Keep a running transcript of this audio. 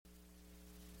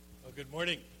Well, good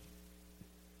morning.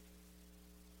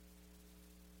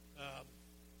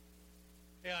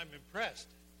 Hey, I'm impressed.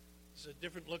 It's a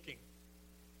different looking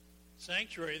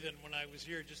sanctuary than when I was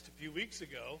here just a few weeks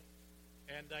ago.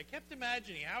 And I kept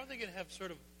imagining, how are they going to have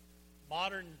sort of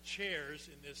modern chairs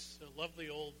in this lovely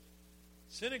old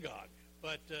synagogue?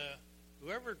 But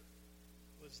whoever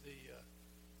was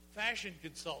the fashion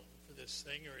consultant for this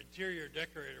thing, or interior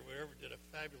decorator, whatever, did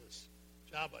a fabulous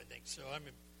job, I think. So I'm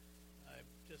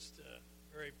just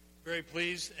very, very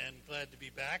pleased and glad to be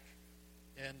back.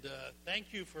 And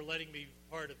thank you for letting me be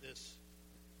part of this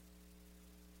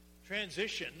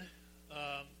transition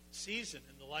season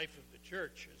in the life of the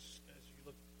church as you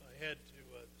look ahead to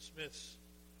the Smiths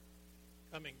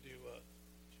coming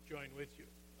to join with you.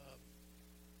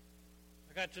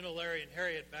 I got to know Larry and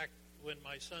Harriet back when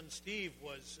my son Steve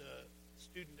was a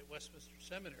student at Westminster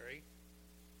Seminary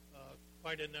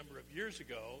quite a number of years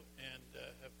ago, and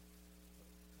have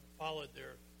followed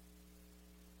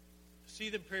see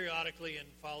them periodically and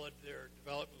followed their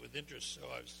development with interest. So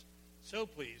I was so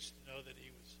pleased to know that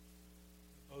he was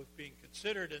both being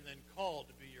considered and then called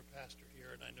to be your pastor here,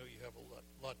 and I know you have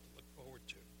a lot to look forward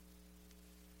to.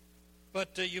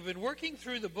 But you've been working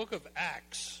through the book of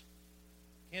Acts.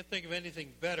 Can't think of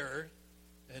anything better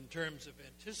in terms of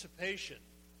anticipation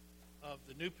of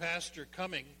the new pastor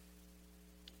coming.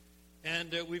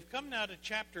 And we've come now to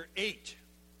chapter 8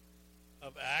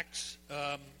 of Acts,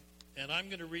 and I'm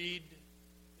going to read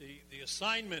the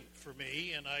assignment for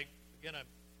me. And I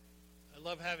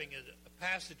love having a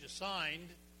passage assigned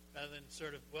rather than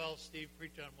sort of, well, Steve,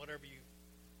 preach on whatever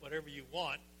you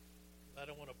want. I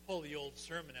don't want to pull the old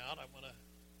sermon out. I want to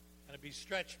kind of be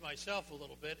stretched myself a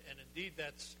little bit, and indeed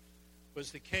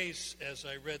was the case as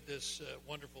I read this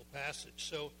wonderful passage.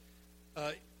 So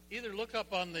either look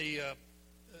up on the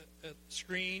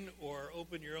screen or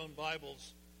open your own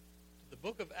Bibles to the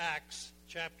book of Acts,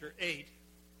 chapter 8.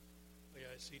 Oh, yeah,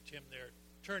 I see Tim there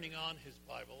turning on his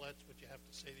Bible. That's what you have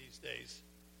to say these days.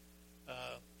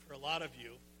 For a lot of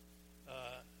you,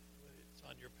 it's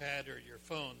on your pad or your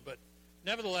phone. But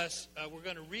nevertheless, we're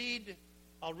going to read.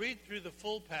 I'll read through the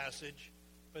full passage,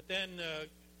 but then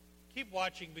keep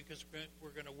watching because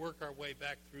we're going to work our way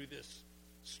back through this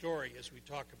story as we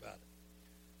talk about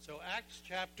it. So Acts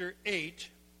chapter 8,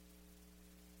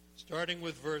 starting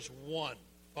with verse 1.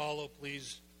 Follow,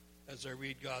 please, as I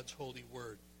read God's holy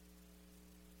word.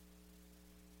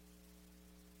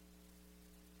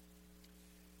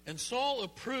 And Saul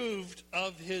approved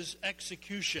of his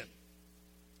execution.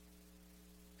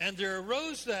 And there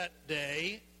arose that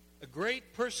day a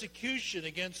great persecution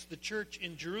against the church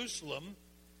in Jerusalem,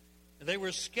 and they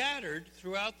were scattered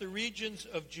throughout the regions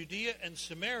of Judea and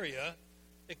Samaria,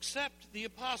 except the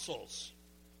apostles.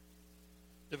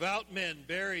 Devout men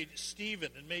buried Stephen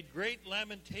and made great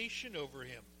lamentation over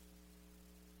him.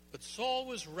 But Saul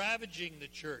was ravaging the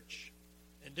church,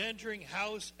 and entering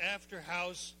house after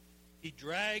house, he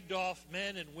dragged off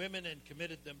men and women and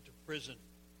committed them to prison.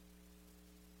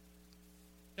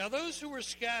 Now those who were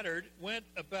scattered went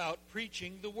about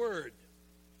preaching the word.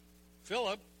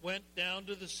 Philip went down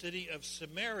to the city of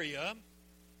Samaria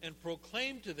and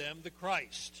proclaimed to them the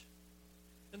Christ.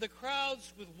 And the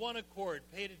crowds with one accord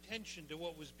paid attention to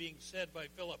what was being said by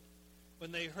Philip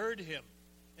when they heard him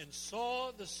and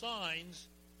saw the signs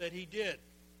that he did.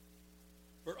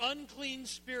 For unclean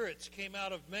spirits came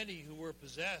out of many who were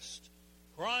possessed,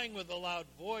 crying with a loud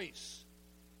voice,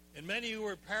 and many who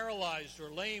were paralyzed or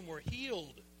lame were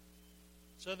healed.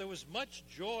 So there was much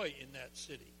joy in that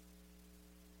city.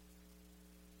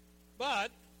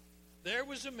 But there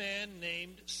was a man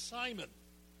named Simon,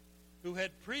 who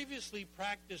had previously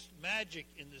practiced magic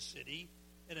in the city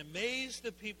and amazed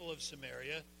the people of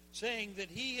Samaria, saying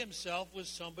that he himself was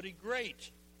somebody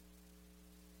great.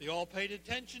 They all paid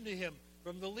attention to him,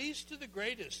 from the least to the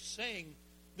greatest, saying,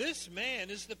 "This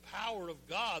man is the power of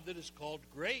God that is called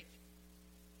great."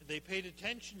 And they paid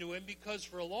attention to him because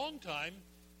for a long time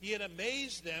he had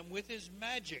amazed them with his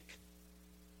magic.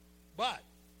 But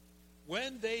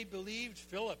when they believed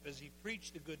Philip as he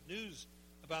preached the good news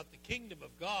about the kingdom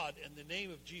of God and the name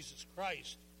of Jesus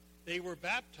Christ, they were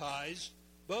baptized,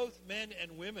 both men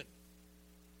and women.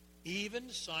 Even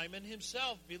Simon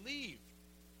himself believed.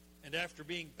 And after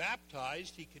being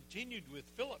baptized, he continued with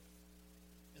Philip.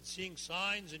 And seeing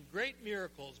signs and great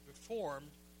miracles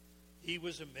performed, he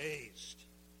was amazed.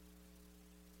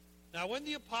 Now when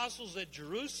the apostles at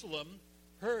Jerusalem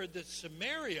heard that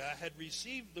Samaria had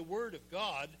received the word of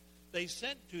God, they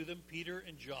sent to them Peter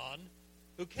and John,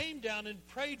 who came down and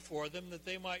prayed for them that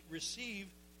they might receive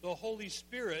the Holy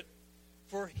Spirit,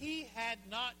 for he had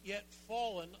not yet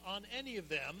fallen on any of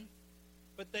them,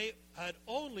 but they had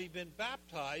only been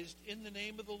baptized in the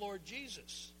name of the Lord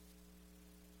Jesus.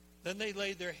 Then they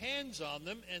laid their hands on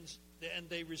them, and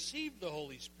they received the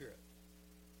Holy Spirit.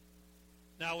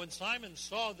 Now when Simon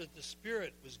saw that the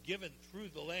Spirit was given through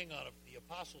the laying on of the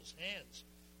apostles' hands,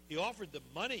 he offered them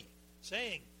money,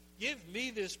 saying, "Give me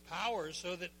this power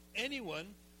so that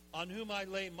anyone on whom I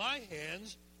lay my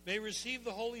hands may receive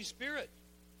the Holy Spirit."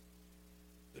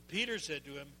 But Peter said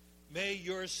to him, "May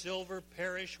your silver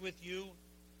perish with you,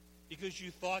 because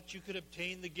you thought you could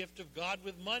obtain the gift of God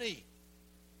with money.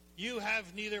 You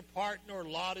have neither part nor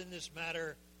lot in this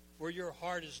matter, for your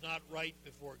heart is not right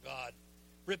before God.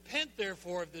 Repent,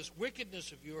 therefore, of this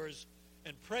wickedness of yours,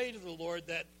 and pray to the Lord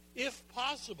that, if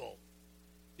possible,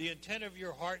 the intent of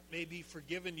your heart may be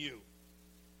forgiven you.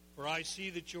 For I see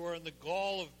that you are in the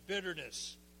gall of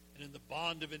bitterness and in the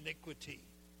bond of iniquity."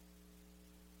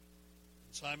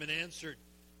 And Simon answered,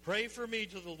 "Pray for me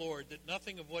to the Lord, that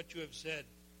nothing of what you have said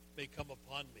may come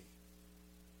upon me."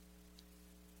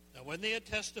 Now when they had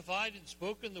testified and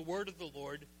spoken the word of the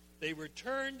Lord, they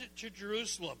returned to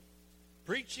Jerusalem,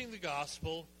 preaching the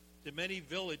gospel to many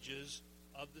villages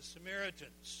of the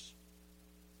Samaritans.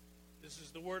 This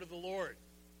is the word of the Lord.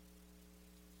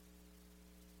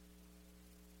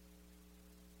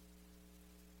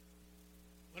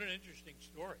 What an interesting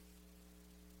story.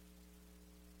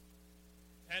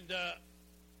 And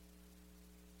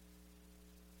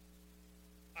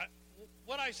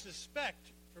what I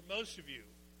suspect for most of you,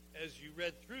 as you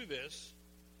read through this,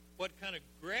 what kind of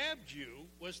grabbed you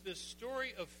was this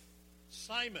story of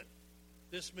Simon,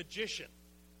 this magician.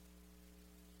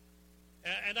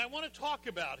 And I want to talk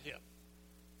about him.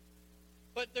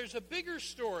 But there's a bigger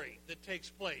story that takes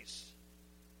place,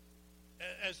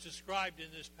 as described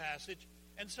in this passage.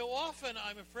 And so often,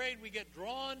 I'm afraid we get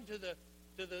drawn to the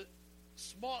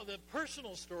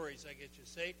personal stories, I guess you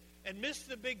say, and miss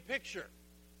the big picture.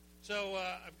 So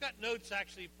I've got notes.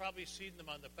 Actually, you've probably seen them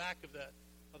on the back of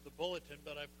the bulletin.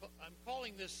 But I'm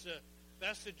calling this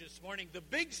message this morning "The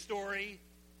Big Story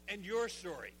and Your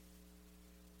Story,"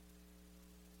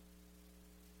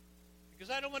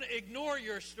 because I don't want to ignore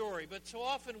your story. But so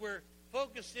often we're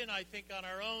focused in, I think, on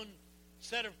our own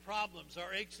set of problems,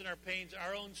 our aches and our pains,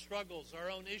 our own struggles,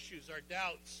 our own issues, our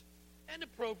doubts, and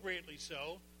appropriately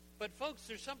so. But folks,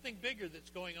 there's something bigger that's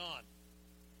going on.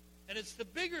 And it's the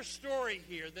bigger story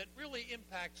here that really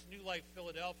impacts New Life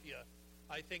Philadelphia,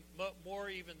 I think, more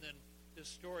even than this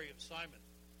story of Simon.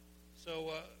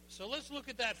 So let's look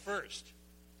at that first.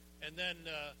 And then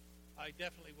I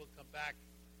definitely will come back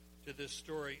to this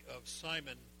story of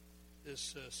Simon,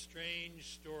 this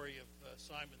strange story of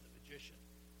Simon the magician.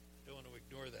 I don't want to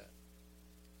ignore that.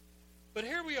 But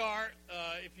here we are.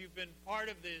 If you've been part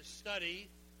of this study,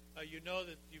 you know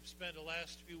that you've spent the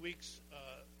last few weeks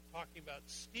talking about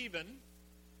Stephen.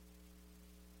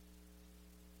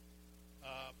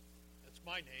 That's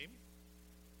my name.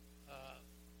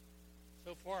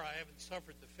 So far, I haven't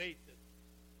suffered the fate that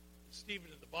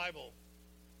Stephen in the Bible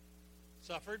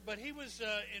suffered, but he was,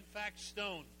 in fact,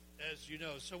 stoned, as you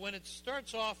know. So when it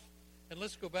starts off, and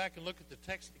let's go back and look at the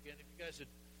text again. If you guys had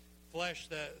flashed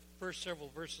the first several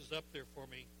verses up there for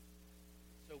me,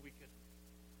 so we can.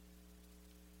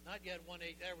 Not yet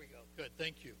 1:8. There we go. Good.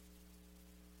 Thank you.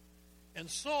 And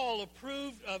Saul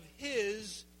approved of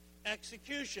his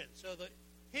execution. So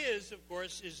his, of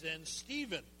course, is then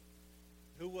Stephen,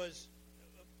 who was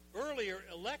earlier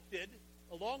elected,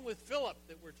 along with Philip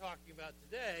that we're talking about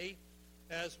today,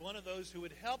 as one of those who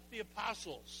would help the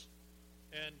apostles.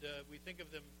 And we think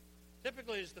of them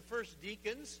typically as the first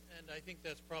deacons, and I think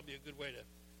that's probably a good way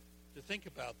to think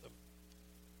about them.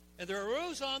 And there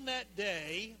arose on that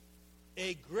day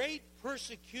a great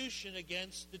persecution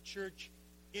against the church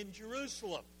in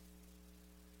Jerusalem.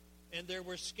 And they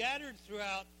were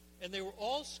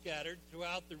all scattered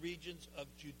throughout the regions of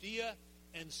Judea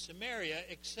and Samaria,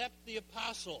 except the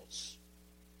apostles.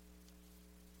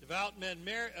 Devout men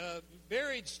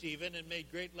buried Stephen and made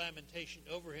great lamentation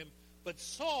over him, but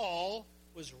Saul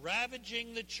was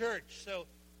ravaging the church. So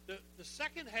the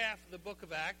second half of the book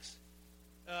of Acts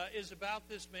is about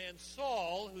this man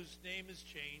Saul, whose name is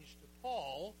changed to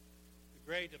Paul, the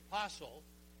great apostle.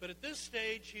 But at this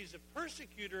stage, he's a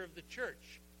persecutor of the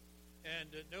church,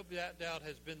 and no doubt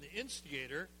has been the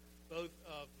instigator both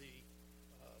of the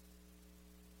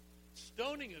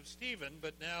stoning of Stephen,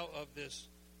 but now of this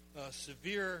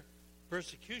severe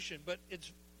persecution. But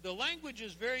the language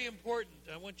is very important.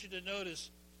 I want you to notice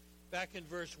back in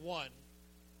verse 1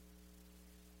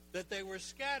 that they were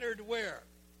scattered where?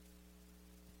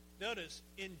 Notice,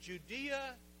 in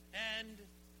Judea and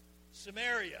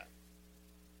Samaria.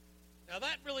 Now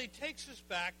that really takes us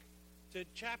back to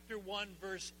chapter 1,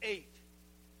 verse 8.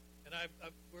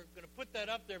 And we're going to put that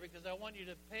up there because I want you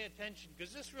to pay attention,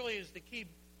 because this really is the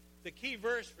key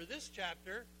verse for this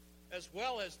chapter as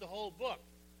well as the whole book.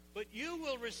 But you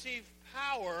will receive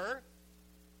power.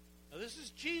 Now this is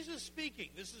Jesus speaking.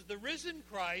 This is the risen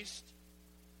Christ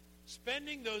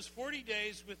spending those 40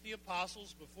 days with the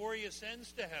apostles before he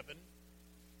ascends to heaven,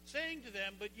 saying to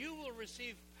them, but you will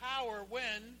receive power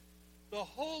when the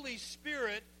Holy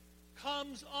Spirit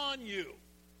comes on you.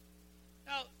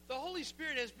 Now, the Holy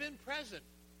Spirit has been present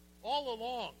all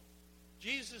along.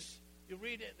 Jesus, you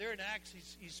read it there in Acts,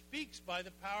 he speaks by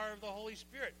the power of the Holy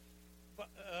Spirit.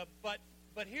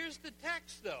 But here's the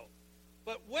text, though.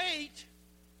 But wait.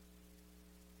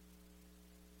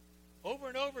 Over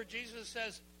and over, Jesus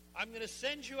says, I'm going to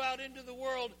send you out into the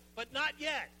world, but not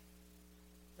yet.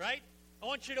 Right? I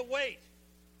want you to wait.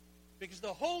 Because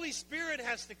the Holy Spirit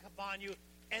has to come on you,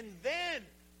 and then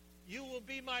you will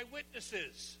be my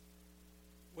witnesses.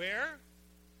 Where?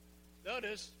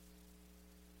 Notice,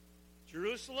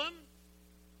 Jerusalem,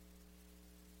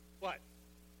 what?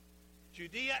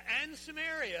 Judea and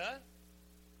Samaria,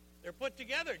 they're put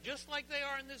together just like they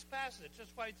are in this passage.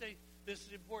 That's why I say this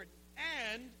is important.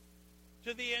 And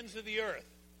to the ends of the earth.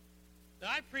 Now,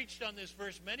 I preached on this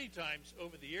verse many times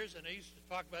over the years, and I used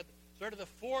to talk about sort of the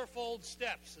fourfold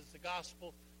steps as the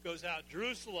gospel goes out.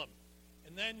 Jerusalem,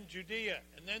 and then Judea,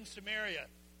 and then Samaria,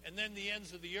 and then the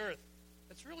ends of the earth.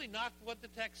 That's really not what the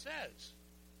text says.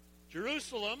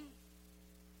 Jerusalem,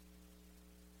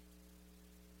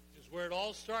 which is where it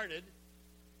all started,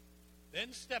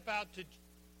 then step out to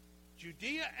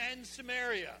Judea and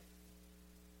Samaria.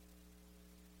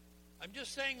 I'm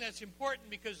just saying that's important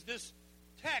because this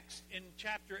text in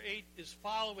chapter 8 is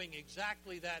following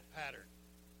exactly that pattern.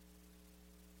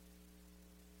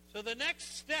 So the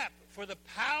next step for the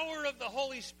power of the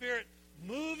Holy Spirit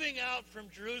moving out from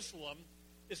Jerusalem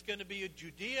is going to be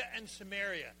Judea and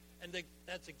Samaria. And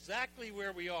that's exactly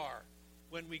where we are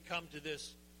when we come to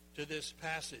this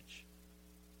passage.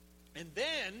 And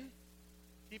then,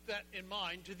 keep that in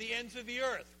mind, to the ends of the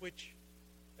earth, which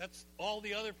that's all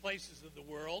the other places of the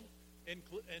world, and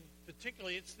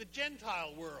particularly it's the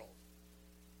Gentile world.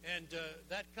 And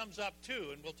that comes up too,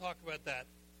 and we'll talk about that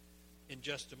in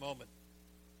just a moment.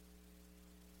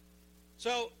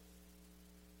 So,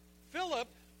 Philip,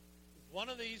 one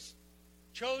of these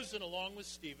chosen along with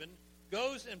Stephen,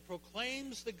 goes and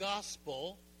proclaims the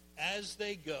gospel as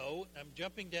they go. I'm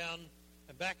jumping down.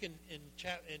 I'm back in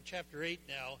chapter 8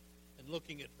 now and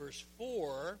looking at verse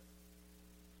 4.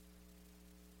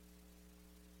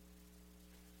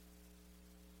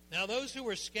 Now those who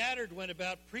were scattered went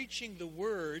about preaching the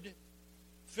word.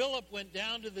 Philip went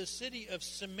down to the city of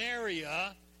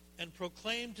Samaria and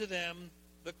proclaimed to them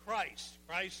the Christ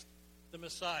the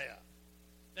Messiah.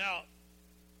 Now,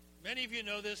 many of you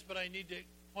know this, but I need to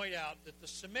point out that the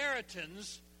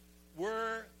Samaritans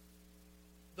were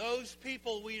those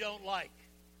people we don't like.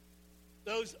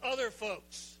 Those other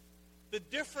folks. The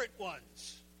different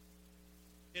ones.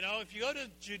 You know, if you go to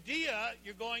Judea,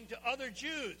 you're going to other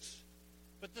Jews.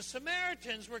 But the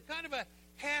Samaritans were kind of a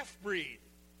half-breed.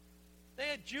 They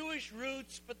had Jewish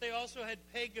roots, but they also had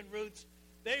pagan roots.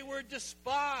 They were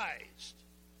despised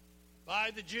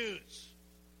by the Jews.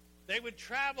 They would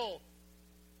travel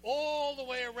all the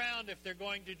way around if they're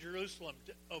going to Jerusalem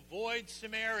to avoid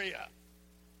Samaria.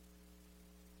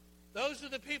 Those are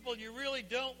the people you really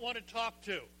don't want to talk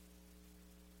to.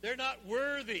 They're not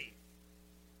worthy.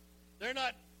 They're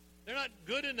not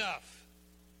good enough.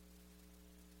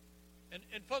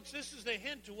 And folks, this is the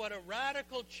hint to what a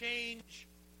radical change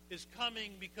is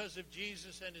coming because of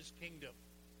Jesus and his kingdom.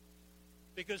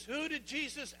 Because who did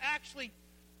Jesus actually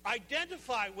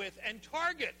identify with and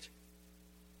target?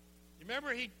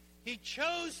 Remember, he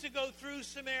chose to go through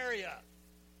Samaria.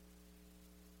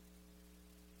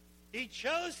 He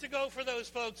chose to go for those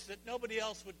folks that nobody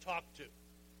else would talk to.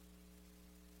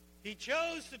 He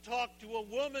chose to talk to a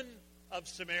woman of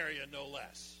Samaria, no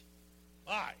less.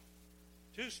 My,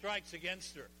 2 strikes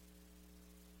against her.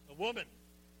 A woman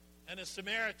and a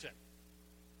Samaritan.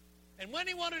 And when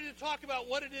he wanted to talk about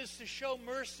what it is to show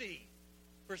mercy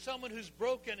for someone who's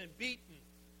broken and beaten,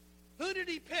 who did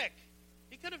he pick?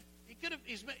 He could have.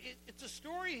 It's a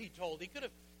story he told. He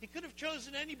could have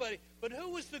chosen anybody. But who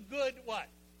was the good what?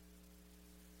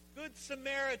 Good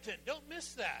Samaritan. Don't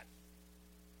miss that.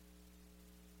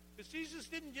 Because Jesus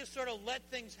didn't just sort of let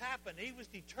things happen. He was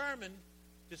determined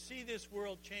to see this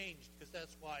world changed, because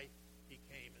that's why he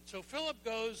came. And so Philip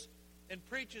goes and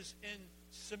preaches in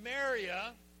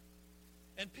Samaria,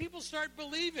 and people start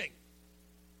believing.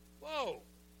 Whoa.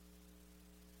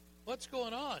 What's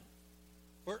going on?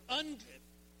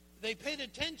 They paid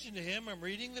attention to him. I'm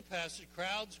reading the passage.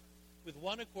 Crowds with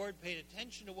one accord paid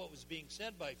attention to what was being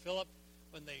said by Philip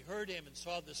when they heard him and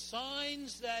saw the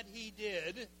signs that he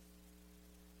did.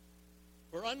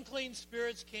 For unclean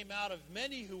spirits came out of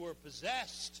many who were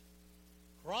possessed,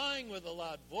 crying with a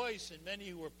loud voice, and many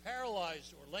who were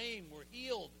paralyzed or lame were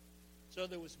healed. So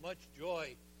there was much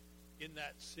joy in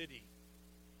that city.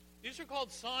 These are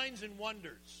called signs and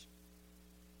wonders.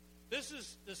 This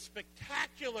is the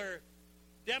spectacular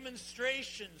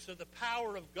demonstrations of the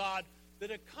power of God that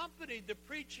accompanied the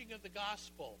preaching of the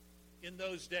gospel in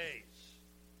those days.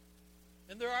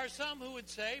 And there are some who would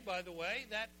say, by the way,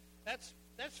 that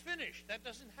that's finished. That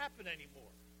doesn't happen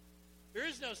anymore. There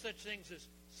is no such thing as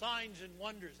signs and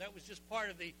wonders. That was just part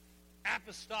of the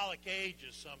apostolic age,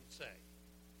 as some say.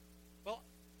 Well,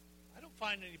 I don't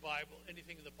find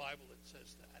anything in the Bible that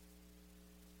says that.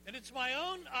 And it's my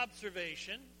own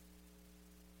observation,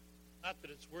 not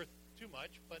that it's worth too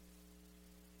much, but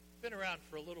been around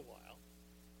for a little while.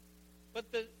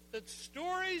 But the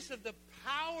stories of the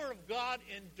power of God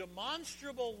in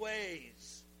demonstrable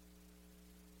ways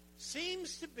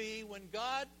seems to be when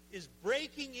God is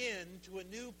breaking into a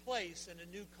new place and a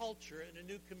new culture and a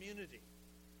new community.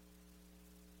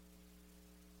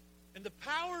 And the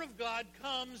power of God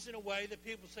comes in a way that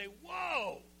people say,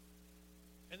 whoa!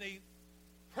 And they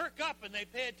perk up and they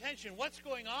pay attention. What's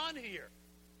going on here?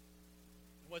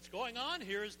 And what's going on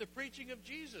here is the preaching of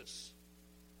Jesus.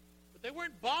 But they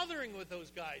weren't bothering with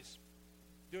those guys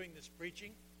doing this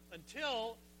preaching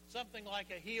until something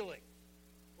like a healing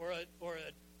or a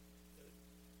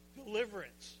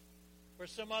deliverance or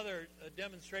some other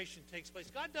demonstration takes place.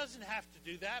 God doesn't have to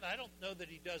do that. I don't know that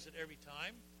he does it every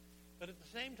time. But at the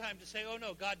same time to say, oh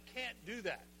no, God can't do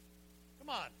that. Come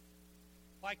on.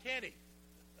 Why can't he?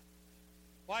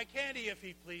 Why can't he if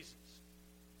he pleases?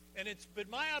 And it's been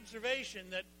my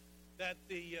observation that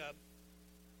the,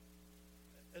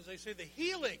 as I say, the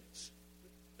healings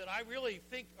that I really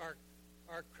think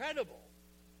are credible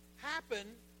happen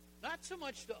not so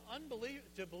much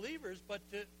to believers, but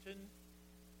to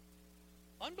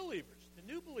unbelievers,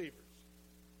 to new believers.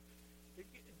 It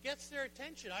gets their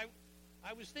attention.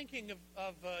 I was thinking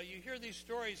of you hear these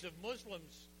stories of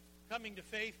Muslims coming to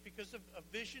faith because of a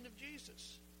vision of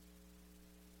Jesus.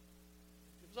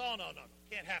 It was, oh, no,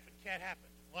 can't happen.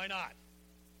 Why not?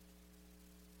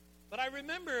 But I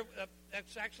remember,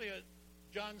 it's actually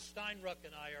John Steinruck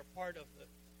and I are part of the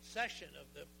session of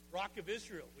the Rock of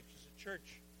Israel, which is a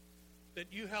church that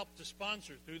you helped to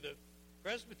sponsor through the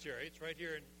Presbytery. It's right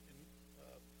here in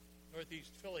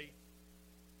northeast Philly.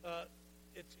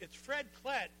 It's Fred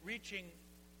Klett reaching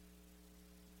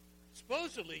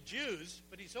supposedly Jews,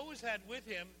 but he's always had with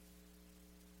him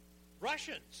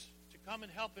Russians to come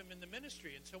and help him in the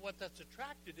ministry. And so what that's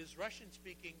attracted is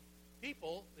Russian-speaking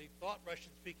people. They thought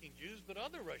Russian-speaking Jews, but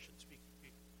other Russian-speaking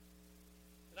people.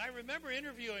 And I remember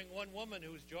interviewing one woman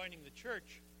who was joining the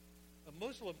church, a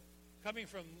Muslim, coming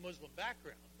from a Muslim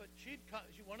background, but she's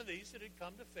one of these that had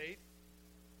come to faith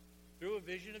through a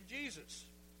vision of Jesus.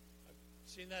 I've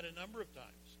seen that a number of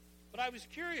times. But I was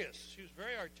curious. She was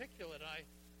very articulate.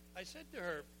 I said to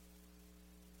her,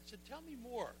 tell me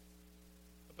more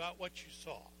about what you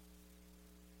saw.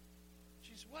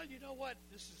 She said, well, you know what?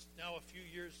 This is now a few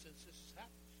years since this has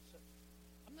happened. She said,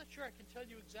 I'm not sure I can tell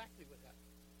you exactly what happened.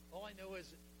 All I know is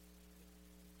it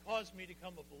caused me to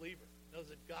become a believer. It knows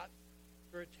it got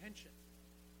her attention.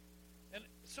 And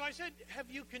so I said, have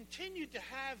you continued to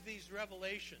have these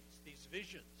revelations, these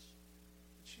visions?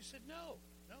 And she said, no.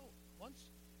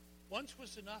 Once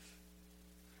was enough.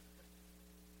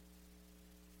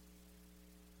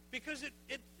 Because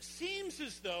it seems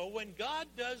as though when God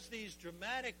does these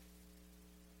dramatic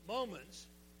moments,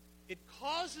 it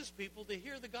causes people to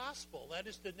hear the gospel. That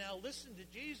is, to now listen to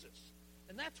Jesus.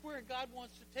 And that's where God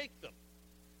wants to take them.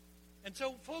 And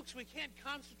so, folks, we can't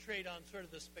concentrate on sort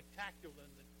of the spectacular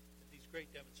and these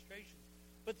great demonstrations,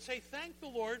 but say thank the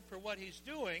Lord for what he's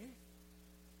doing.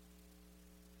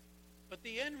 But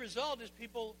the end result is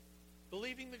people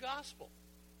believing the gospel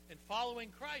and following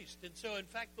Christ. And so, in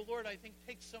fact, the Lord, I think,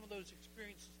 takes some of those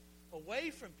experiences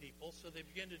away from people so they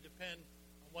begin to depend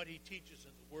on what he teaches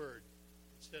in the Word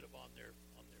instead of on their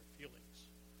feelings.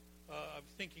 I'm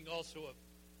thinking also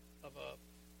of a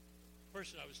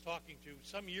person I was talking to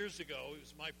some years ago. It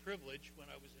was my privilege when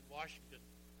I was in Washington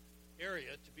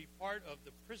area to be part of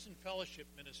the prison fellowship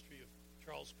ministry of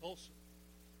Charles Colson.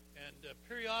 And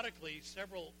periodically,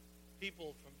 several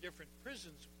people from different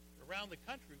prisons around the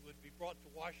country would be brought to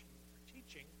Washington for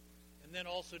teaching, and then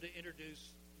also to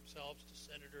introduce themselves to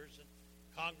senators and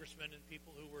congressmen and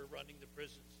people who were running the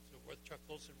prisons and so forth. Chuck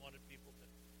Colson wanted people to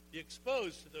be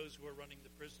exposed to those who were running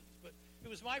the prisons. But it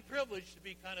was my privilege to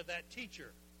be kind of that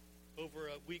teacher over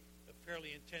a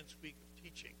fairly intense week of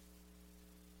teaching.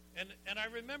 And I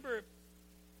remember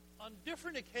on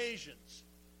different occasions,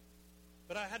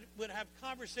 but would have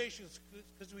conversations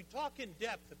because we talk in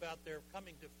depth about their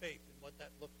coming to faith and what that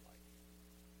looked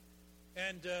like.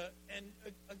 And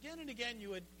again and again, you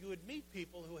would meet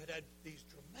people who had these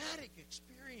dramatic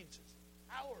experiences,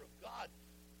 the power of God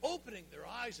opening their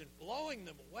eyes and blowing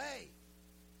them away.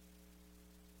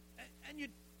 And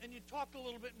you'd talk a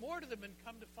little bit more to them and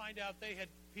come to find out they had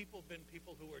been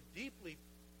people who were deeply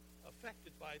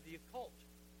affected by the occult,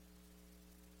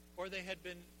 or they had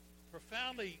been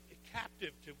profoundly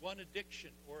captive to one addiction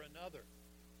or another.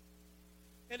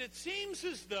 And it seems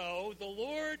as though the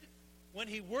Lord, when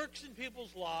he works in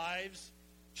people's lives,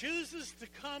 chooses to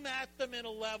come at them in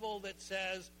a level that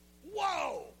says,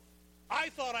 whoa, I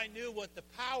thought I knew what the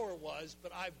power was,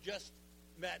 but I've just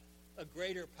met a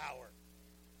greater power.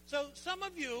 So some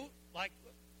of you, like,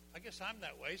 I guess I'm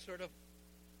that way, sort of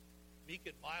meek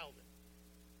and mild and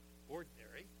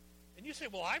ordinary. And you say,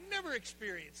 well, I've never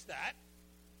experienced that.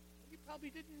 You probably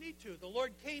didn't need to. The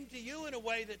Lord came to you in a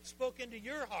way that spoke into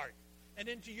your heart and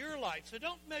into your life. So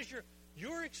don't measure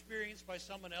your experience by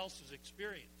someone else's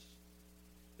experience.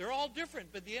 They're all different,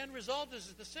 but the end result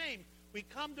is the same. We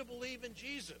come to believe in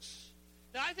Jesus.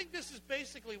 Now, I think this is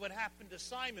basically what happened to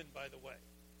Simon, by the way.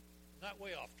 Not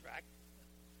way off track.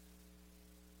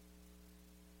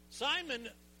 Simon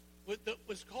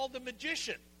was called the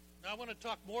magician. Now, I want to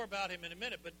talk more about him in a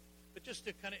minute, but just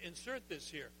to kind of insert this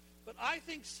here. But I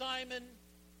think Simon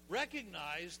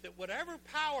recognized that whatever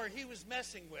power he was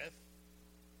messing with,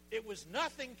 it was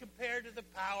nothing compared to the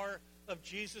power of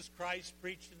Jesus Christ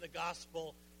preached in the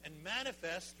gospel and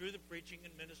manifest through the preaching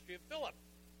and ministry of Philip.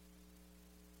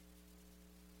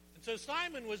 And so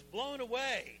Simon was blown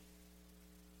away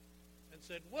and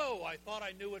said, whoa, I thought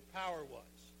I knew what power was.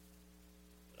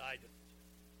 But I didn't.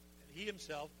 And he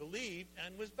himself believed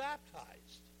and was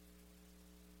baptized.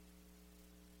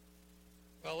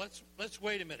 Well, let's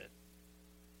wait a minute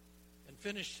and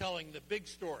finish telling the big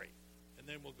story, and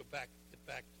then we'll get back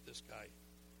to this guy,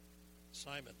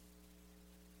 Simon.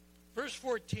 Verse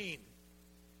 14.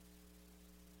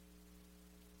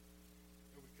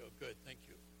 There we go. Good. Thank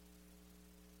you.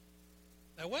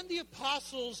 Now, when the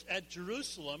apostles at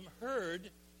Jerusalem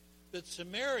heard that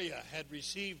Samaria had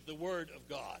received the word of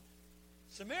God,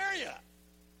 Samaria,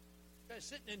 guys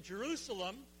sitting in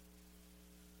Jerusalem,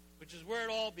 which is where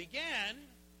it all began.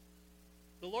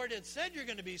 The Lord had said you're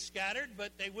going to be scattered,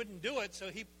 but they wouldn't do it, so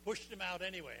he pushed them out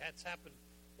anyway. That's happened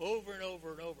over and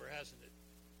over and over, hasn't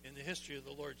it, in the history of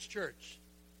the Lord's church.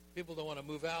 People don't want to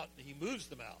move out, and he moves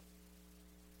them out.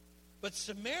 But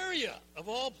Samaria, of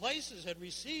all places, had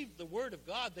received the word of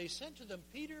God. They sent to them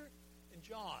Peter and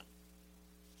John,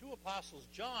 two apostles.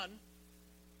 John,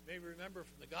 you may remember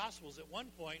from the Gospels, at one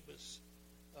point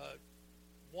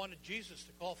wanted Jesus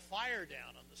to call fire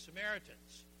down on the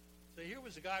Samaritans. So here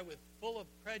was a guy full of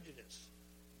prejudice,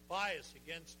 bias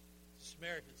against the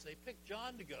Samaritans. They picked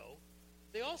John to go.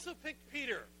 They also picked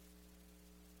Peter.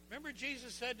 Remember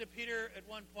Jesus said to Peter at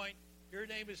one point, your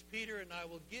name is Peter, and I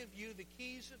will give you the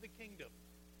keys of the kingdom.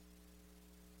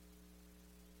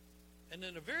 And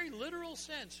in a very literal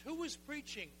sense, who was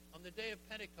preaching on the day of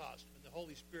Pentecost when the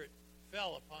Holy Spirit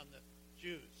fell upon the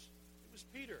Jews? It was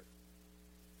Peter.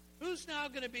 Who's now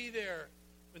going to be there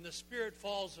when the Spirit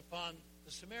falls upon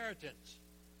the Samaritans? It's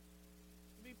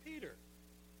going to be Peter.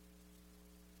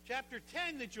 Chapter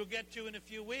 10 that you'll get to in a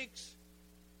few weeks,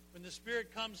 when the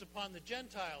Spirit comes upon the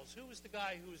Gentiles, who was the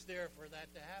guy who was there for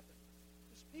that to happen?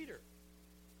 It was Peter.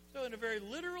 So in a very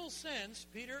literal sense,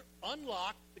 Peter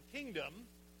unlocked the kingdom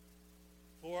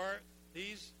for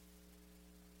the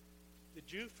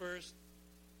Jew first,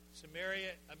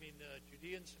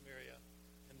 Judea and Samaria,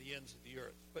 and the ends of the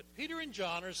earth. But Peter and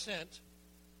John are sent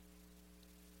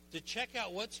to check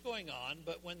out what's going on,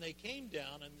 but when they came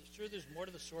down, and sure there's more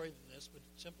to the story than this, but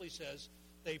it simply says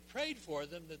they prayed for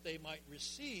them that they might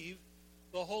receive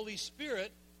the Holy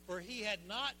Spirit, for he had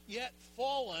not yet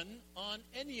fallen on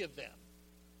any of them,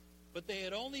 but they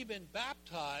had only been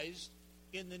baptized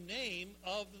in the name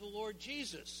of the Lord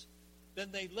Jesus.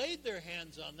 Then they laid their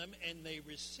hands on them, and they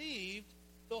received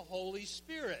the Holy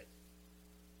Spirit.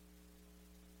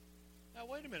 Now,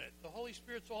 wait a minute. The Holy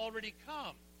Spirit's already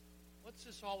come. What's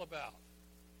this all about?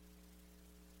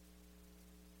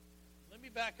 Let me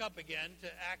back up again to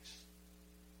Acts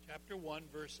chapter 1,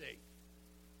 verse 8.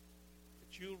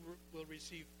 That you will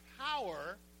receive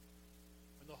power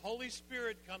when the Holy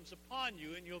Spirit comes upon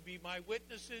you, and you'll be my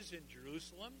witnesses in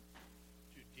Jerusalem,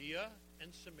 Judea,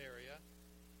 and Samaria,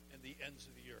 and the ends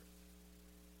of the earth.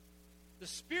 The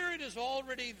Spirit is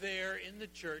already there in the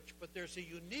church, but there's a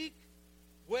unique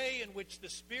way in which the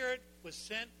Spirit was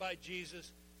sent by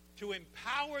Jesus to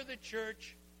empower the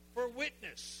church for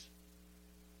witness.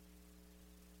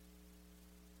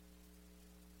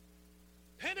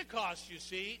 Pentecost, you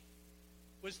see,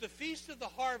 was the Feast of the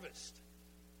Harvest.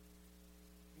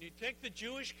 When you take the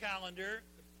Jewish calendar,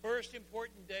 the first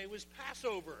important day was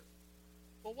Passover.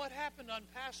 Well, what happened on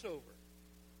Passover?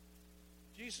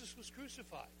 Jesus was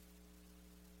crucified.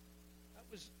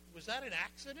 Was that an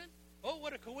accident? Oh,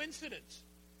 what a coincidence.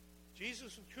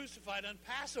 Jesus was crucified on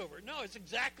Passover. No, it's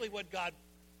exactly what God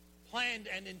planned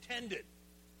and intended.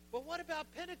 But what about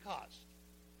Pentecost?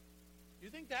 Do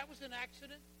you think that was an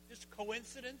accident? Just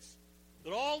coincidence?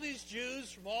 That all these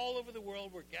Jews from all over the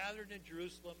world were gathered in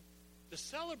Jerusalem to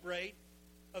celebrate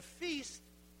a feast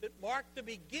that marked the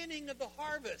beginning of the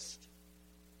harvest.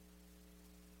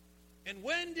 And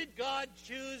when did God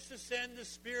choose to send the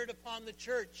Spirit upon the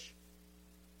church?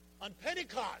 On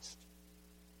Pentecost.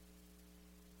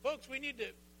 Folks, we need to,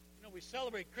 we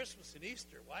celebrate Christmas and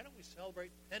Easter. Why don't we celebrate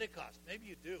Pentecost? Maybe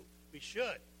you do. We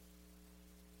should.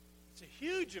 It's a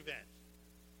huge event.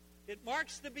 It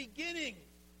marks the beginning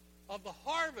of the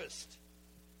harvest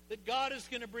that God is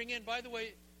going to bring in. By the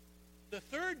way, the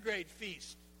third great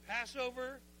feast,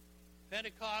 Passover,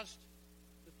 Pentecost,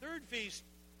 the third feast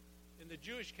in the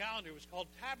Jewish calendar was called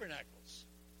Tabernacles.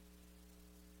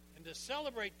 And to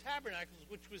celebrate Tabernacles,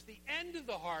 which was the end of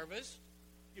the harvest,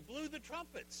 you blew the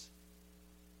trumpets.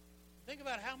 Think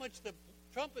about how much the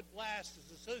trumpet blast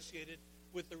is associated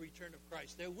with the return of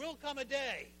Christ. There will come a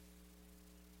day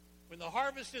when the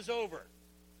harvest is over,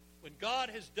 when God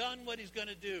has done what he's going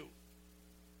to do.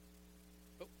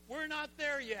 But we're not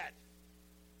there yet.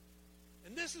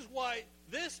 And this is why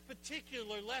this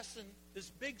particular lesson, this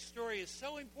big story, is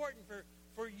so important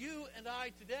for you and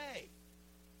I today.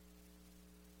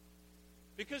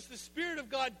 Because the Spirit of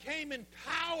God came in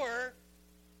power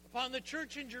upon the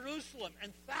church in Jerusalem,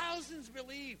 and thousands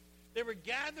believed. They were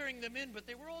gathering them in, but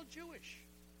they were all Jewish.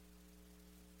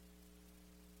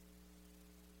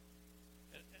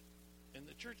 And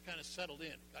the church kind of settled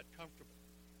in, got comfortable.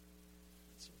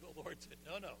 And so the Lord said,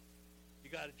 no, you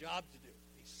got a job to do.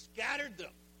 He scattered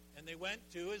them, and they went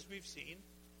to, as we've seen,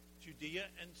 Judea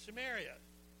and Samaria.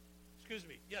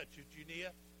 To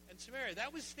Judea and Samaria.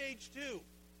 That was stage 2.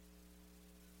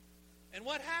 And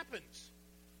what happens?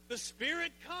 The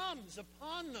Spirit comes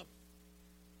upon them.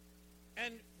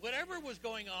 And whatever was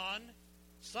going on,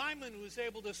 Simon was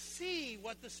able to see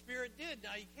what the Spirit did.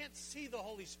 Now, you can't see the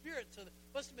Holy Spirit, so there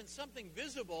must have been something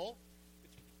visible.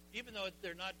 Even though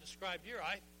they're not described here,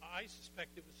 I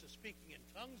suspect it was the speaking in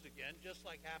tongues again, just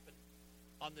like happened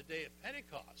on the day of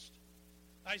Pentecost.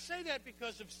 I say that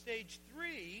because of stage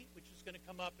 3, which is going to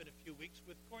come up in a few weeks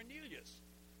with Cornelius.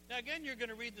 Now, again, you're going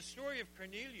to read the story of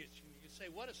Cornelius, and you say,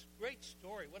 what a great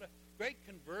story, what a great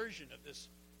conversion of this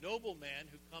noble man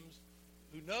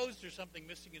who knows there's something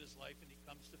missing in his life, and he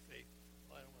comes to faith.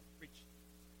 Well, I don't want to preach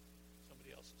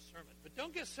somebody else's sermon. But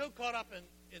don't get so caught up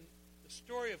in the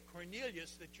story of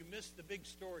Cornelius that you miss the big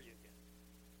story again.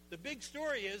 The big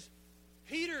story is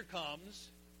Peter comes.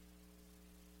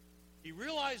 He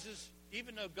realizes,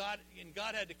 even though God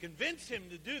had to convince him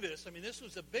to do this, this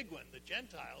was a big one, the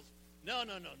Gentiles. No,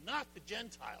 not the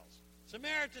Gentiles.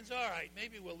 Samaritans, all right,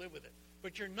 maybe we'll live with it.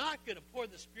 But you're not going to pour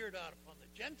the Spirit out upon the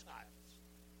Gentiles.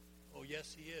 Oh,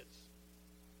 yes, he is.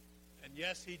 And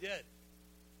yes, he did.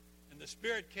 And the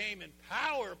Spirit came in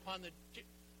power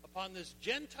upon this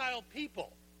Gentile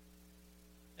people.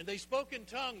 And they spoke in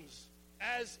tongues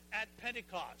as at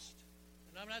Pentecost.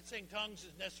 And I'm not saying tongues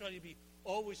is necessarily to be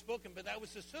always spoken, but that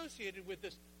was associated with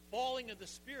this falling of the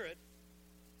Spirit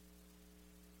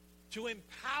to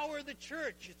empower the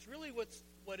church. It's really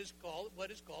what is called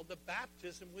the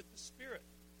baptism with the Spirit.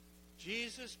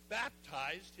 Jesus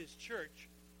baptized his church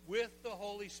with the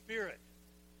Holy Spirit.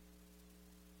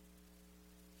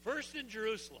 First in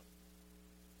Jerusalem,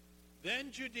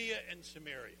 then Judea and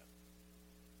Samaria,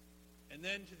 and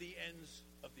then to the ends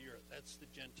of the earth. That's the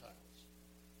Gentiles.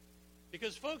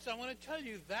 Because, folks, I want to tell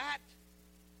you that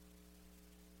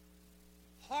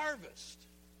harvest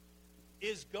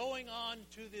is going on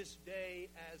to this day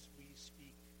as we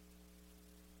speak.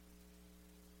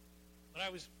 When I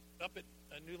was up at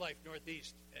New Life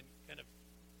Northeast and kind of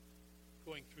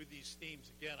going through these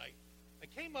themes again, I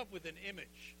came up with an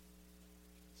image.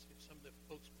 Let's see if some of the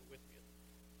folks were with me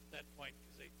at that point,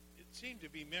 because it seemed to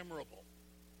be memorable.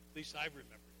 At least I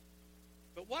remember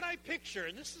it. But what I picture,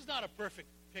 and this is not a perfect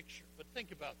picture, but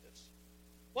think about this.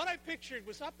 What I pictured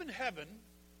was up in heaven,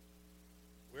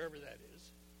 wherever that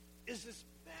is this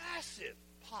massive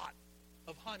pot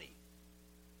of honey.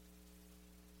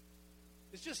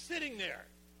 It's just sitting there.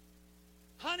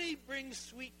 Honey brings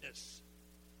sweetness.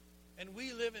 And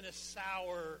we live in a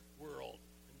sour world.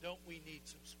 And don't we need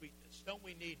some sweetness? Don't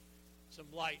we need some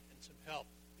light and some help?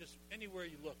 Just anywhere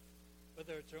you look,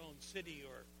 whether it's our own city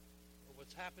or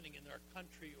what's happening in our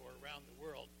country or around the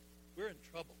world, we're in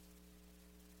trouble.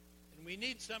 And we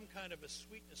need some kind of a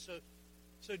sweetness.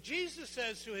 So Jesus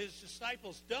says to his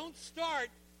disciples, don't start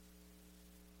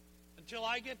until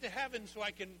I get to heaven so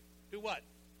I can do what?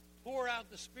 Pour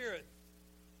out the Spirit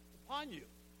upon you.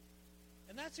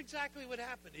 And that's exactly what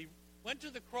happened. He went to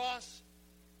the cross.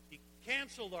 He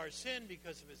canceled our sin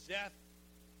because of his death.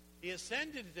 He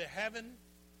ascended to heaven.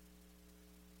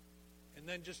 And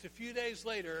then just a few days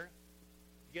later,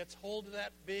 he gets hold of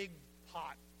that big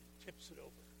pot and tips it over.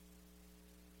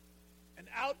 And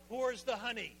out pours the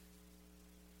honey.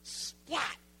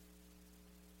 Splat!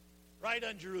 Right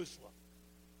on Jerusalem.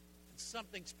 And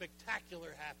something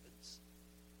spectacular happens.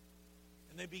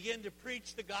 And they begin to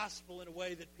preach the gospel in a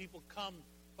way that people come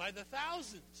by the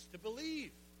thousands to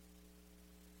believe.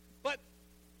 But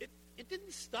it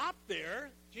didn't stop there.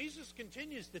 Jesus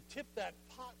continues to tip that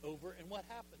pot over, and what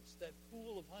happens? That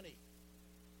pool of honey.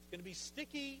 It's going to be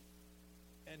sticky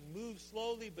and move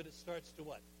slowly, but it starts to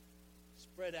what?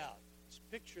 Spread out.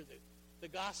 Just picture the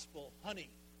gospel, honey,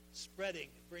 spreading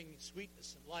and bringing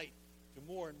sweetness and light to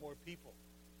more and more people.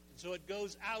 And so it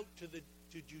goes out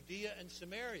to Judea and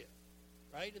Samaria,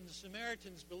 right? And the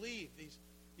Samaritans believe.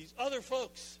 These other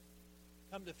folks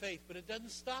come to faith, but it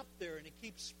doesn't stop there, and it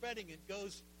keeps spreading. It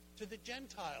goes to the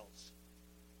Gentiles.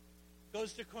 It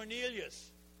goes to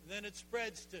Cornelius, and then it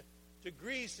spreads to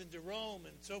Greece and to Rome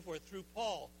and so forth through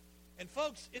Paul. And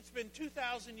folks, it's been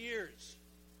 2,000 years.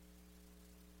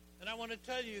 And I want to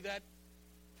tell you that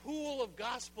pool of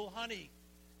gospel honey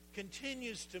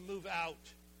continues to move out.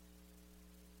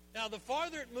 Now, the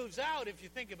farther it moves out, if you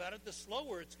think about it, the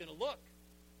slower it's going to look.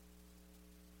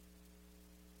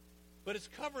 But it's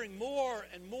covering more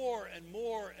and more and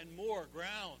more and more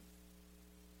ground.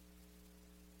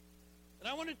 And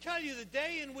I want to tell you, the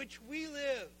day in which we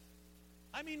live,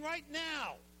 I mean right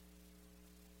now,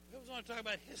 we always want to talk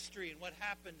about history and what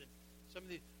happened and some of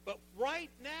these, but right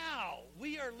now,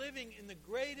 we are living in the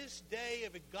greatest day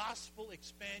of a gospel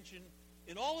expansion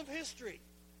in all of history.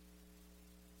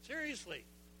 Seriously.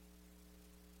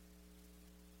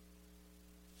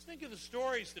 Just think of the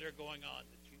stories that are going on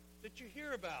that you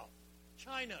hear about.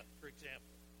 China, for example.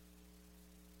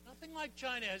 Nothing like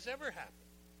China has ever happened.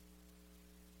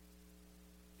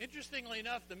 Interestingly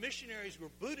enough, the missionaries were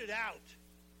booted out.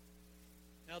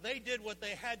 Now, they did what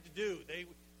they had to do.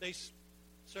 They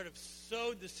sort of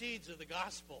sowed the seeds of the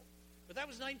gospel. But that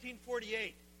was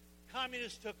 1948.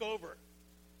 Communists took over.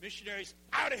 Missionaries,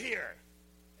 out of here!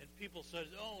 And people said,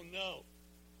 oh, no.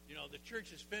 The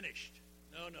church is finished.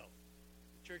 No.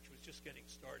 The church was just getting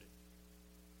started.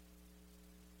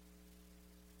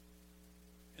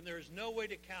 And there is no way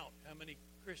to count how many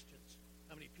Christians,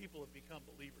 how many people have become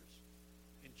believers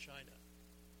in China.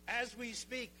 As we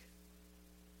speak,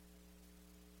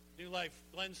 New Life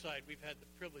Glenside, we've had the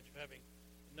privilege of having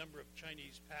a number of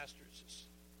Chinese pastors, it's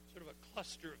sort of a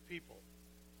cluster of people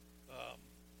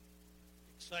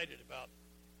excited about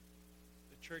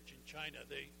the church in China.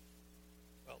 I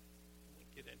won't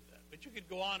get into that. But you could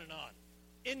go on and on.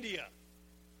 India.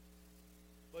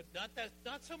 But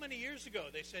not so many years ago,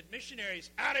 they said, missionaries,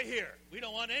 out of here. We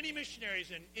don't want any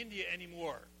missionaries in India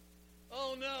anymore.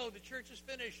 Oh, no, the church is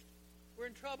finished. We're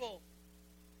in trouble.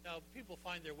 Now, people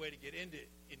find their way to get into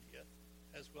India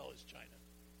as well as China.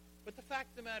 But the fact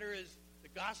of the matter is, the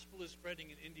gospel is spreading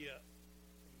in India,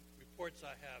 from reports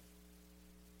I have,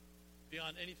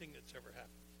 beyond anything that's ever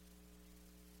happened.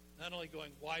 Not only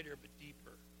going wider, but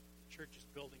deeper. The church is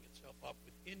building itself up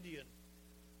with Indian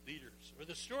leaders. Or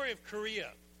the story of Korea.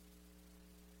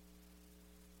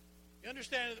 You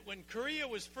understand that when Korea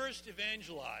was first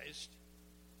evangelized,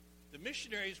 the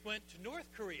missionaries went to North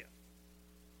Korea.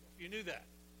 If you knew that.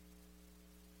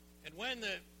 And when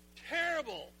the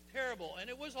terrible, and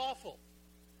it was awful,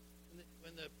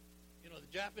 when the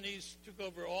Japanese took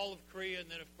over all of Korea,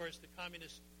 and then, of course, the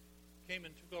communists came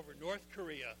and took over North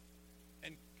Korea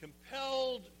and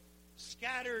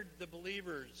scattered the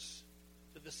believers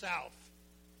to the south.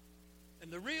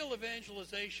 And the real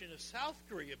evangelization of South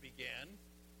Korea began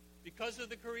because of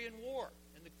the Korean War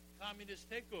and the communist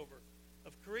takeover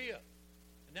of Korea.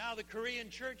 And now the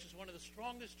Korean church is one of the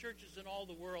strongest churches in all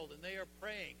the world, and they are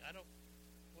praying.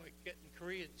 Getting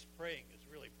Koreans praying is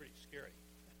really pretty scary.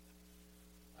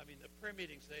 I mean, the prayer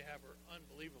meetings they have are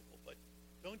unbelievable, but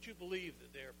don't you believe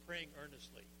that they are praying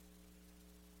earnestly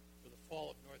for the fall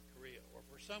of North Korea, or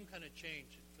for some kind of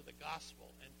change, and for the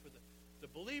gospel, and for the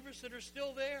believers that are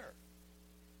still there?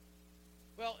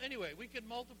 Well, anyway, we could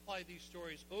multiply these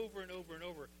stories over and over and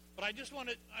over. But I just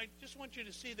want you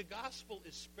to see the gospel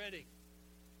is spreading.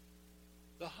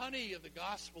 The honey of the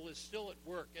gospel is still at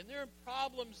work. And there are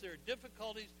problems, there are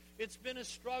difficulties. It's been a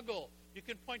struggle. You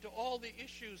can point to all the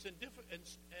issues and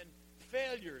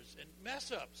failures and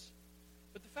mess-ups.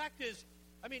 But the fact is,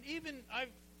 even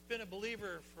I've been a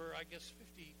believer for,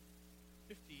 50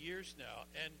 years now.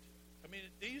 And,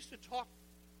 they used to talk,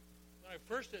 when I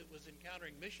first was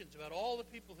encountering missions, about all the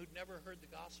people who'd never heard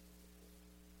the gospel before.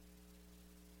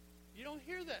 You don't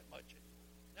hear that much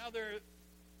anymore. Now there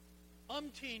are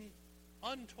umpteen,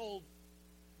 untold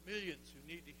millions who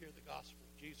need to hear the gospel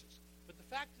of Jesus. But the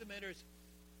fact of the matter is,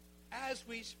 as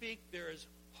we speak, there is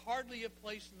hardly a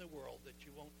place in the world that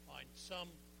you won't find some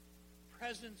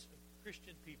presence of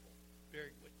Christian people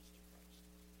bearing witness to Christ.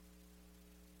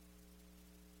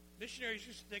 Missionaries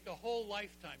used to take a whole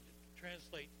lifetime to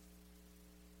translate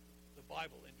the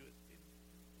Bible into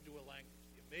a language.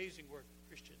 The amazing work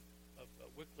of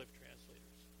Wycliffe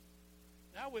translators.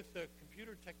 Now with the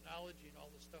computer technology and all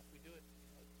the stuff we do,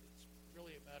 it's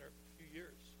really a matter of a few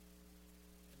years.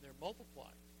 And they're multiplying.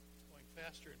 It's going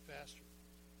faster and faster.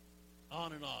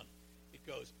 On and on it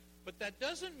goes. But that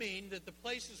doesn't mean that the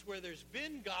places where there's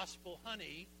been gospel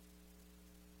honey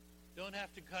don't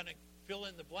have to kind of fill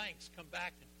in the blanks, come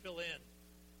back and fill in.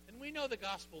 And we know the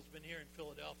gospel's been here in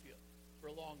Philadelphia for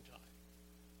a long time.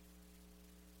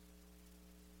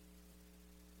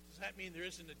 Does that mean there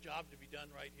isn't a job to be done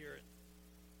right here in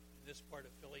this part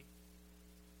of Philly?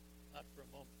 Not for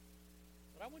a moment.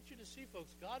 But I want you to see,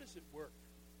 folks, God is at work.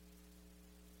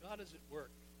 God is at work.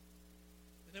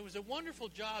 And there was a wonderful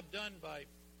job done by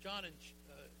John and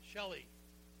Shelley.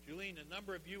 Julene, a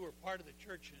number of you were part of the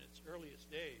church in its earliest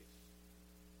days.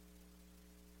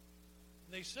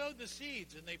 And they sowed the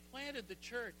seeds and they planted the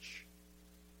church.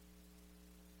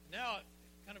 Now,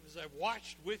 kind of as I've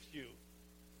watched with you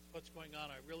what's going on,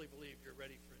 I really believe you're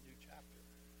ready for a new chapter.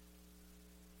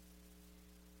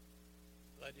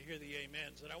 Glad to hear the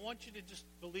amens. And I want you to just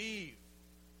believe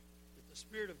that the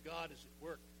Spirit of God is at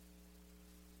work.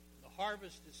 And the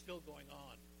harvest is still going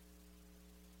on.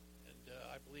 And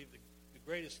I believe the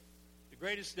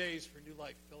greatest days for New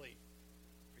Life Philly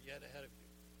are yet ahead of you.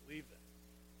 Believe that.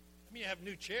 I mean, you have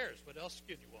new chairs. What else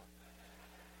can you want?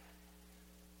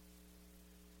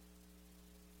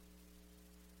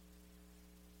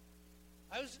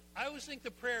 I always think the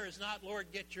prayer is not, Lord,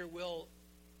 get your work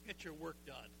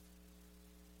done.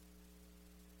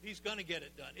 He's going to get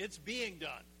it done. It's being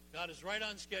done. God is right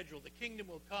on schedule. The kingdom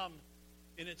will come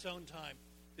in its own time.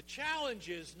 The challenge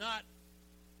is not,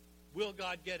 will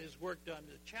God get his work done?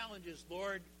 The challenge is,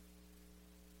 Lord,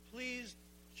 please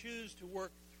choose to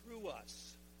work through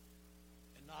us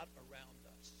and not around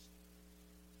us.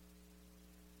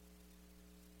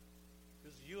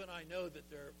 Because you and I know that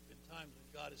there have been times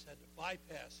when God has had to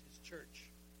bypass his church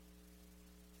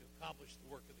to accomplish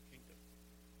the work of the kingdom.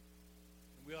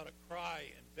 And we ought to cry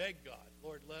and beg God,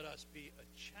 Lord, let us be a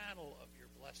channel of your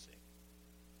blessing,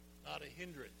 not a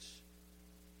hindrance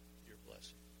to your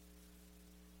blessing.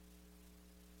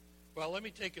 Well, let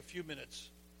me take a few minutes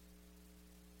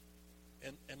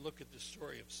and look at the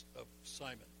story of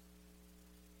Simon.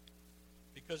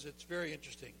 Because it's very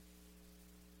interesting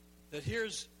that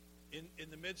here's, in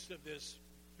the midst of this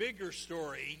bigger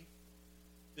story,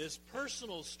 this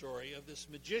personal story of this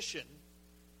magician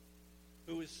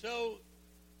who is so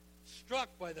struck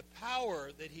by the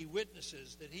power that he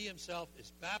witnesses that he himself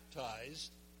is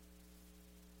baptized.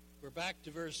 We're back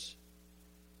to verse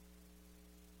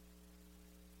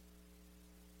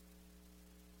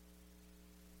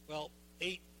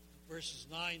 8, verses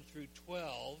 9 through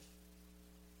 12.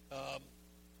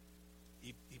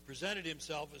 He presented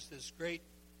himself as this great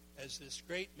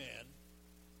man.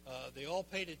 They all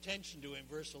paid attention to him,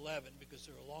 verse 11, because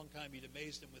for a long time he'd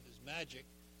amazed them with his magic.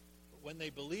 But when they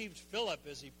believed Philip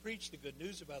as he preached the good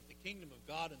news about the kingdom of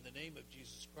God in the name of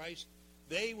Jesus Christ,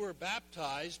 they were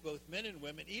baptized, both men and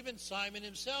women. Even Simon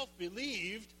himself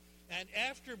believed, and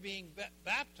after being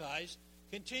baptized,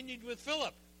 continued with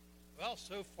Philip. Well,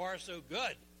 so far so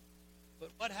good.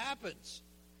 But what happens?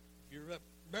 If you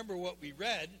remember what we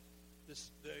read, the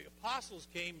apostles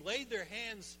came, laid their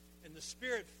hands, and the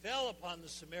Spirit fell upon the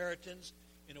Samaritans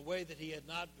in a way that he had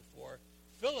not before.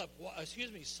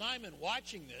 Simon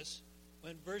watching this,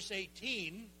 when verse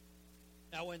 18,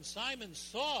 now when Simon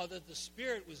saw that the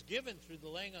Spirit was given through the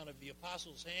laying on of the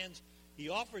apostles' hands, he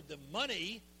offered them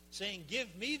money, saying,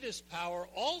 give me this power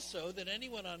also, that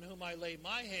anyone on whom I lay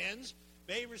my hands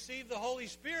may receive the Holy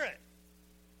Spirit.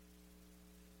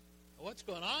 Now, what's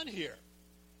going on here?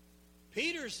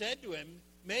 Peter said to him,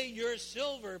 may your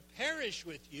silver perish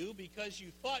with you, because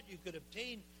you thought you could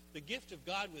obtain the gift of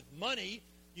God with money.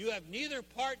 You have neither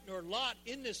part nor lot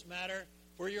in this matter,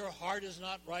 for your heart is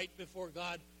not right before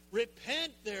God.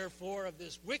 Repent, therefore, of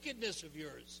this wickedness of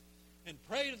yours, and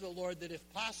pray to the Lord that, if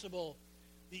possible,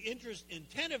 the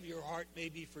intent of your heart may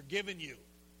be forgiven you.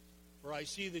 For I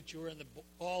see that you are in the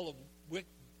ball of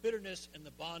bitterness and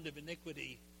the bond of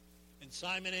iniquity. And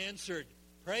Simon answered,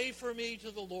 Pray for me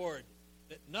to the Lord,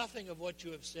 that nothing of what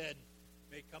you have said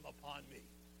may come upon me.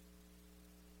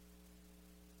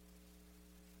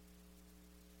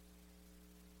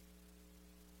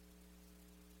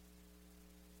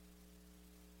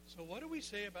 So what do we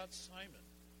say about Simon?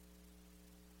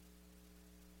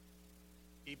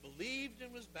 He believed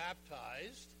and was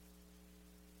baptized.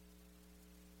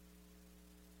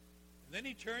 And then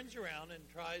he turns around and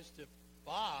tries to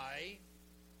buy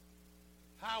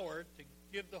power to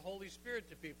give the Holy Spirit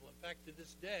to people. In fact, to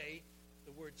this day,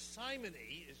 the word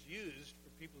simony is used for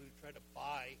people who try to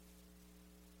buy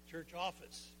church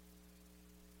office.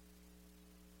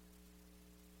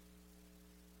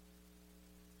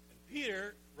 And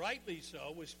Peter, rightly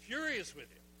so, was furious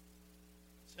with him.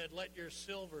 Said, Let your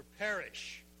silver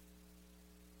perish.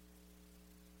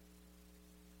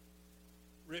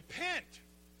 Repent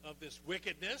of this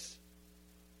wickedness.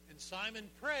 And Simon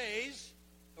prays,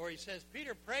 or he says,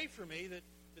 Peter, pray for me that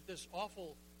this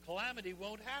awful calamity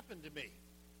won't happen to me.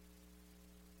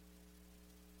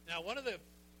 Now, when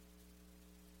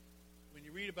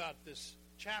you read about this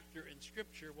chapter in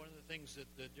Scripture, one of the things that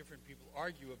the different people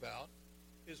argue about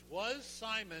is, was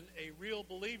Simon a real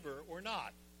believer or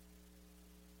not?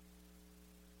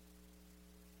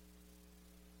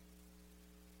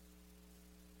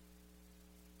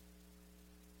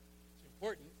 It's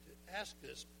important to ask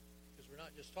this because we're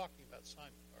not just talking about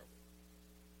Simon, are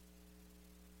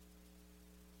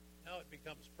we? Now it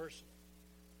becomes personal.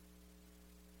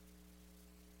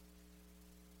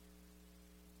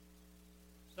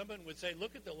 Someone would say,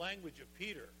 look at the language of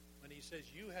Peter when he says,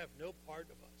 you have no part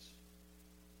of us.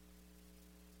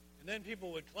 And then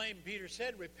people would claim Peter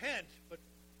said, repent, but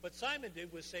what Simon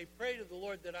did was say, pray to the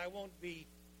Lord that I won't be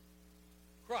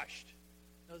crushed.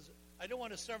 I don't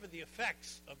want to suffer the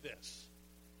effects of this.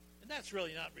 And that's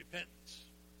really not repentance,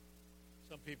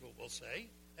 some people will say.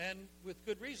 And with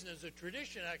good reason. There's a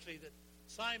tradition, actually, that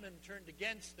Simon turned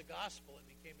against the gospel and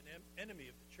became an enemy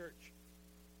of the church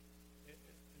in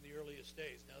the earliest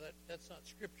days. Now, that's not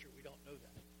Scripture. We don't know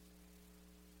that.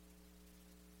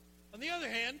 On the other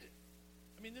hand,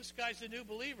 I mean, this guy's a new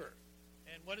believer.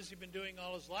 And what has he been doing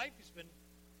all his life? He's been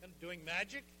kind of doing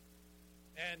magic.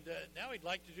 And now he'd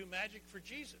like to do magic for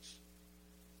Jesus.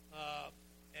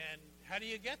 And how do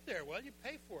you get there? Well, you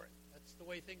pay for it. That's the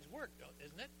way things work,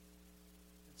 isn't it?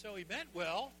 And so he meant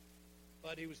well,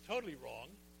 but he was totally wrong.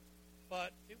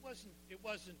 But it wasn't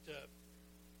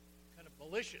kind of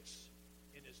malicious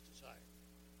in his desire.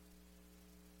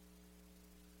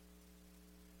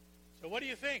 So what do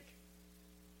you think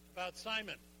about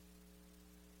Simon?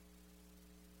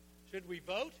 Should we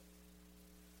vote?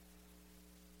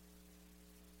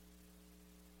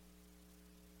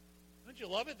 Don't you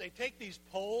love it? They take these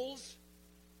polls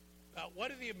about what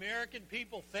do the American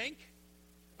people think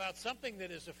about something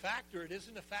that is a fact or it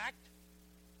isn't a fact.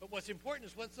 But what's important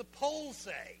is what's the polls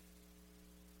say.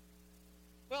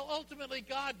 Well, ultimately,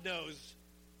 God knows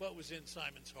what was in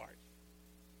Simon's heart.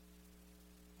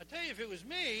 I tell you, if it was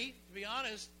me, to be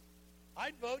honest,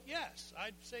 I'd vote yes.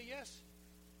 I'd say yes,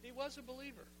 he was a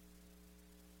believer.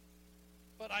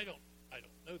 But I don't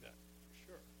know that for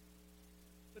sure.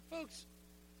 But folks,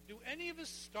 do any of us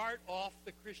start off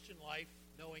the Christian life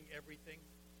knowing everything?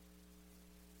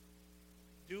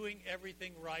 Doing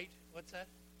everything right? What's that?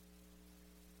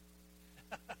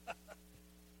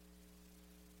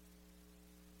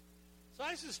 So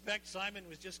I suspect Simon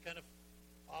was just kind of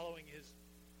following his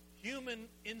human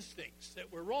instincts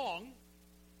that were wrong.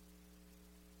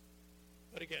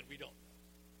 But again, we don't know.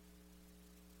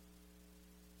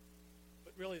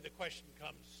 But really the question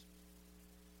comes,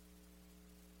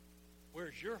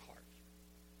 where's your heart?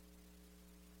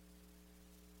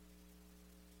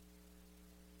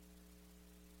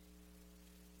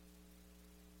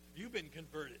 Have you been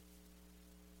converted?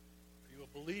 Are you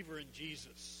a believer in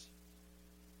Jesus?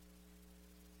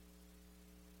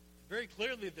 Very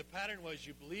clearly the pattern was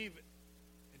you believe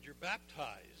and you're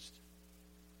baptized.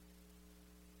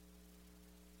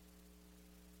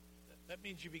 That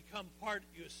means you become part,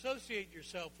 you associate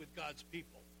yourself with God's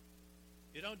people.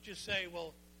 You don't just say,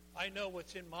 well, I know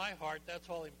what's in my heart, that's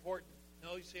all important.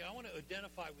 No, you say, I want to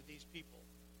identify with these people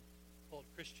called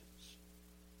Christians.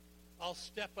 I'll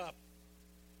step up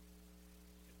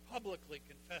and publicly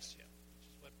confess him, which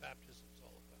is what baptism is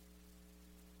all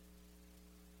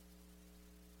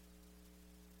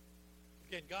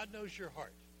Again, God knows your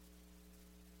heart.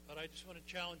 But I just want to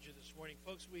challenge you this morning.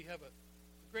 Folks, we have a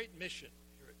great mission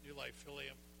here at New Life Philly.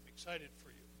 I'm excited for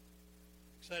you.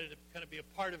 Excited to kind of be a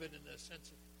part of it in the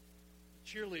sense of a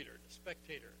cheerleader and a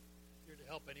spectator. Here to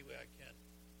help any way I can.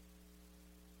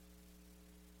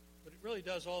 But it really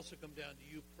does also come down to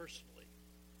you personally.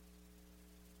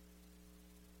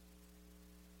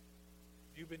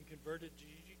 Have you been converted to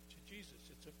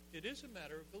Jesus? It is a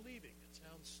matter of believing. It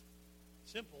sounds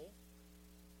simple.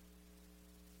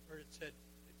 I've heard it said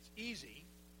it's easy.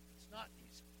 It's not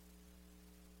easy.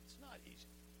 It's not easy,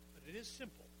 but it is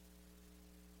simple.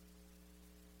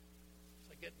 It's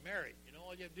like getting married. You know,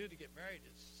 all you have to do to get married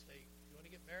is say, "You want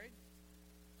to get married?"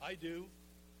 I do.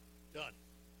 Done.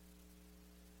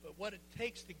 But what it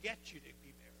takes to get you to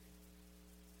be married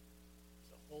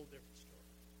is a whole different story.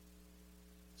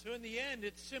 So in the end,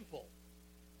 it's simple.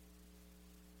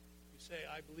 You say,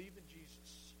 "I believe in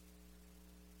Jesus.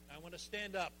 And I want to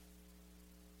stand up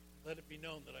and let it be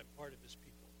known that I'm part of his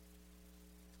people."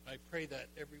 I pray that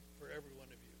for every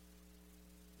one of you,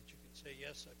 that you can say,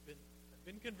 "Yes, I've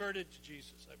been converted to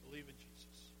Jesus. I believe in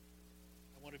Jesus.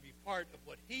 I want to be part of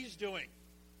what he's doing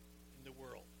in the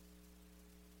world."